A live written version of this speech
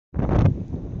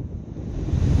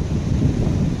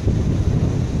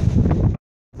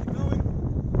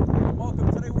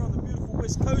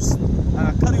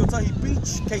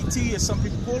Beach, Kite as some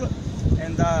people call it.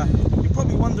 And you're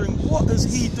probably wondering, what is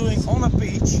he doing on a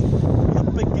beach with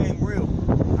a big game reel?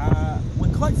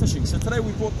 We're kite fishing, so today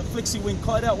we brought the flexi wing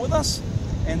kite out with us,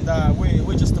 and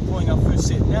we're just deploying our first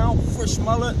set now. Fresh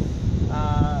mullet,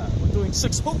 we're doing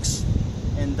 6 hooks,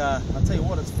 and I'll tell you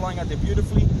what, it's flying out there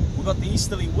beautifully. We've got the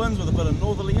easterly winds with a bit of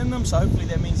northerly in them, so hopefully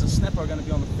that means the snapper are going to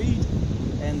be on the feed,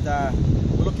 and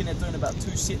we're looking at doing about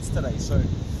 2 sets today. So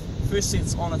first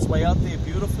set's on its way out there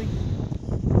beautifully.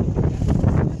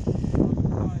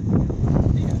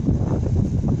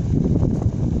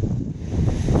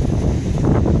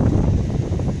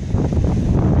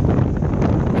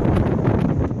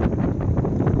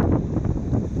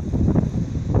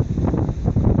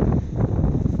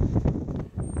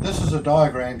 This is a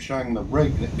diagram showing the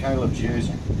rig that Caleb's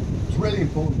using. It's really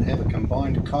important to have a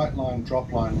combined kite line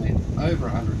drop line length over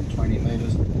 120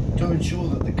 metres to ensure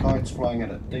that the kite's flying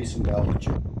at a decent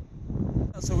altitude.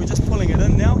 So we're just pulling it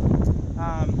in now.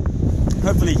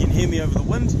 Hopefully you can hear me over the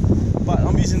wind, but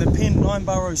I'm using the Penn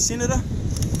 9-burrow Senator.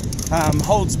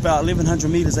 Holds about 1100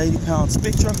 metres, 80 pound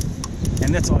spectra,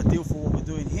 and that's ideal for what we're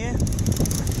doing here.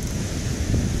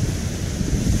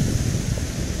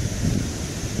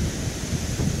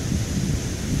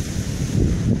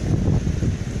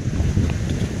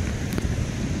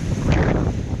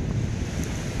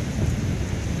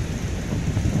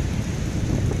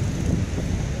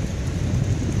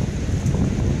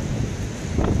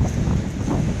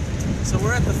 So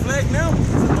we're at the flag now,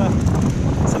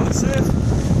 it's in the surf,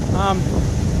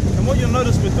 and what you'll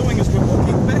notice we're doing is we're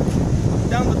walking back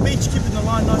down the beach, keeping the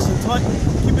line nice and tight,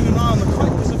 keeping an eye on the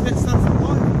kite, because if that starts to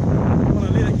fly, we want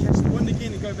to let it catch the wind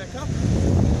again and go back up,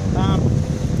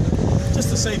 just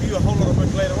to save you a whole lot of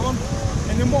work later on.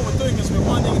 And then what we're doing is we're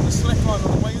winding in the slack line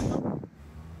on the way in.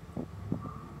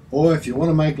 Or if you want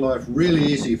to make life really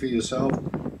easy for yourself,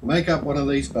 make up one of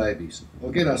these babies,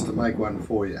 or get us to make one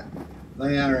for you.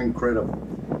 They are incredible.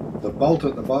 The bolt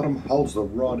at the bottom holds the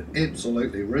rod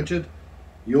absolutely rigid.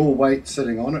 Your weight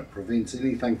sitting on it prevents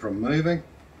anything from moving.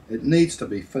 It needs to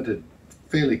be fitted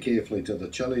fairly carefully to the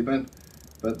chili bin,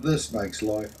 but this makes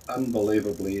life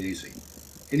unbelievably easy.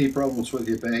 Any problems with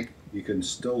your back, you can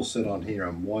still sit on here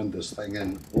and wind this thing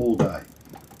in all day.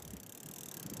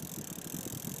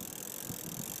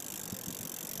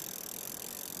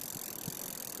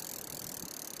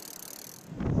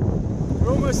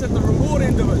 We're almost at the reward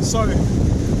end of it, so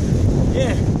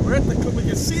yeah, we're at the clip. We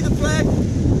can see the flag.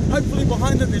 Hopefully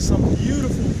behind it there's some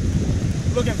beautiful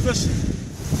looking fish.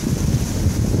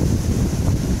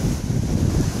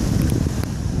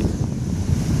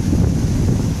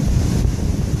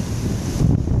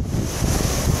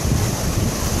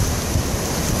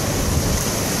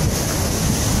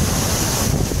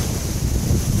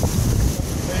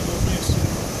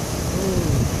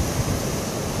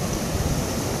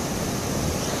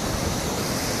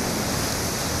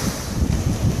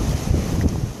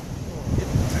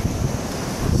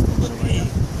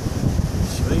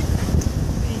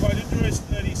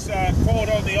 Caught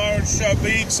on the orange so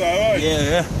big, so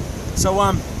yeah. So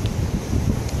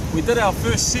we did our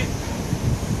first set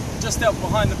just out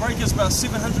behind the breakers, about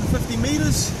 750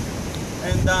 metres,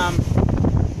 and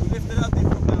we left it out there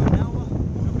for about an hour.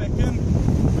 We got back in,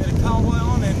 we had a cowboy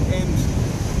on, and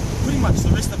pretty much the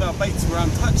rest of our baits were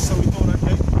untouched. So we thought,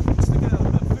 okay, let's stick it out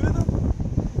a bit further,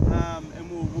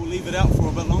 and we'll leave it out for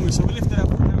a bit longer. So we left it out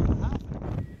for an hour and a half.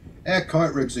 Our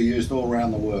kite rigs are used all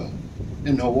around the world.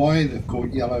 In Hawaii, they've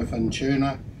caught yellowfin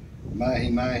tuna,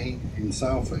 mahi-mahi and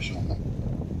sailfish on them.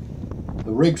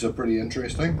 The rigs are pretty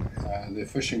interesting. They're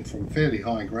fishing from fairly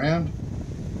high ground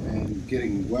and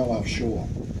getting well offshore.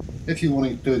 If you want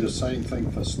to do the same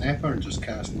thing for snapper and just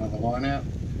cast another line out,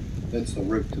 that's the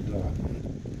rig to do it.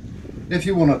 If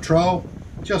you want to troll,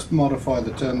 just modify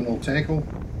the terminal tackle,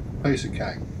 piece of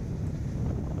cake.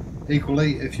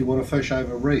 Equally, if you want to fish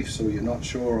over reefs or you're not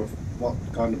sure of what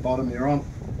kind of bottom you're on,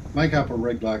 make up a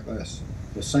rig like this.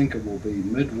 The sinker will be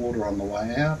mid-water on the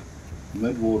way out,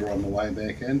 mid-water on the way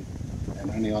back in, and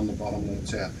only on the bottom when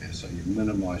it's out there, so you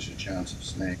minimise your chance of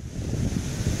snag.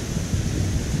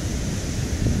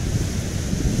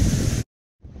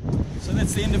 So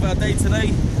that's the end of our day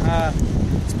today.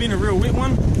 It's been a real wet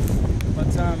one, but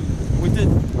we did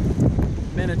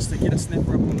manage to get a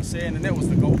snapper up on the sand, and that was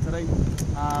the goal today.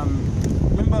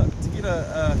 Remember, to get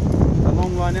a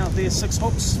long line out there, 6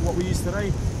 hooks, what we used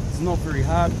today, is not very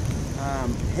hard.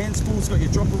 Hand spool's got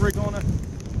your dropper rig on it.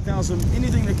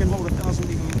 Anything that can hold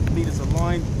 1,000 meters of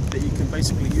line that you can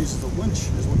basically use as a winch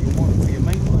is what you want for your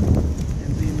main line.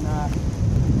 And then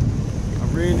a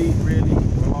really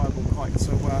reliable kite.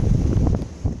 So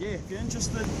yeah, if you're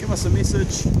interested, give us a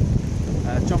message.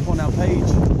 jump on our page.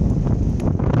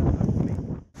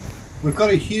 We've got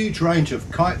a huge range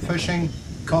of kite fishing,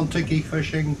 kontiki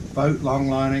fishing, boat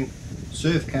longlining,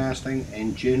 surf casting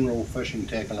and general fishing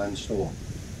tackle in store.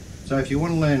 So if you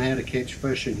want to learn how to catch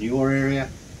fish in your area,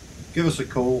 give us a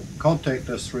call, contact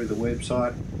us through the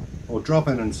website or drop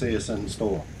in and see us in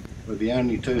store. We'll be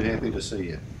only too happy to see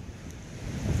you.